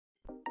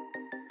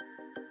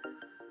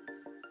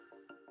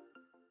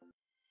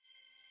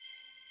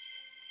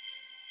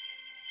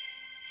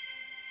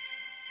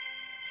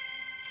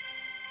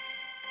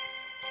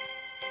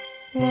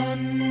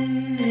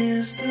One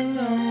is the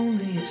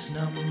loneliest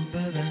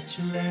number that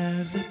you'll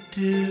ever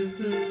do.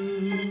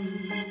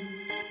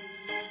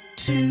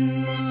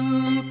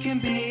 Two can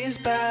be as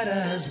bad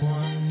as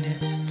one.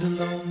 It's the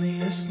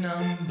loneliest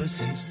number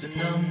since the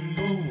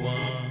number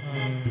one.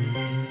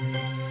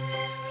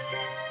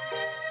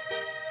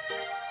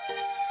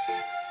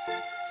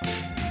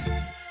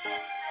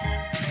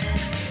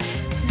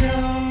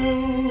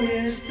 No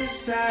is the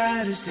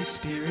saddest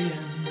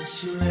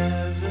experience you'll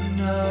ever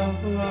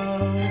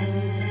know.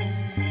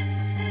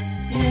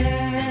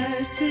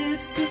 Yes,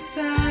 it's the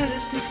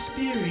saddest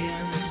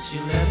experience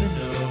you'll ever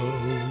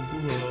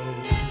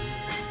know.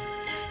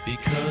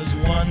 Because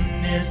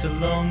one is the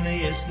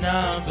loneliest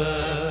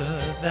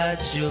number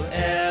that you'll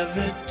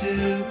ever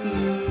do.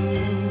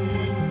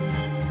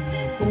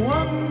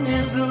 One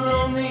is the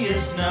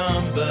loneliest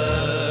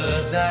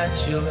number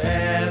that you'll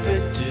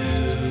ever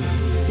do.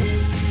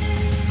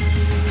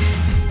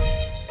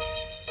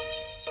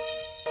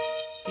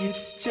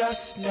 It's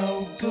just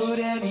no good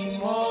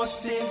anymore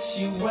since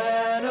you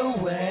went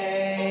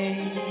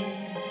away.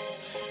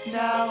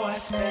 Now I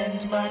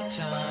spend my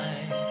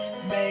time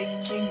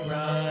making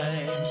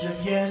rhymes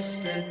of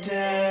yesterday.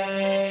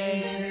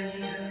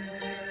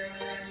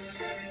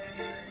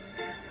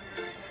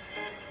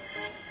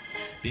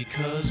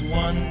 Because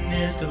one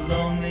is the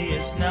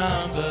loneliest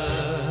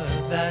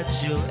number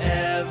that you'll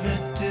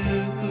ever do.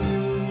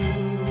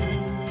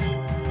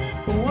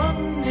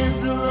 One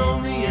is the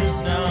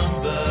loneliest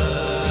number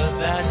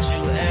that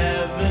you'll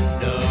ever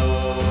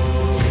know.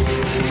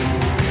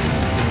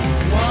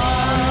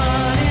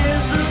 One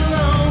is the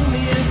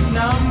loneliest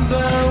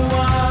number.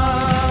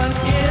 One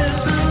is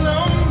the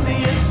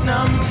loneliest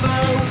number.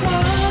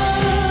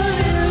 One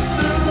is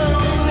the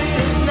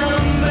loneliest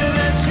number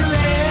that you'll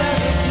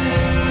ever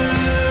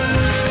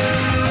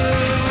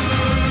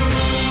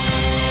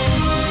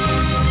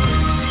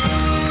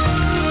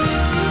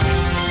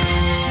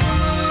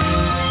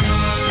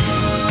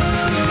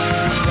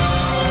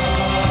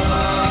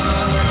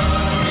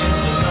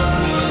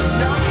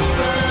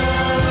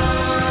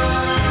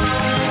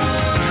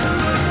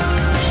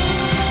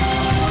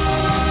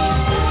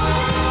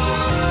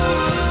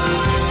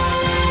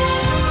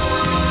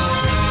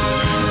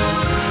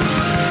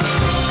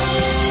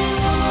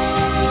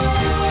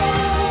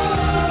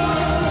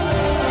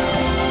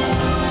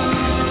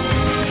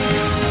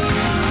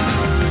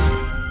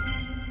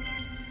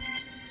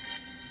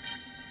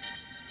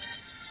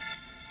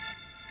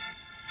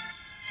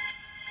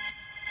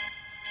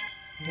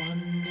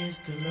One is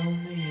the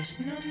loneliest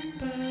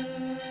number.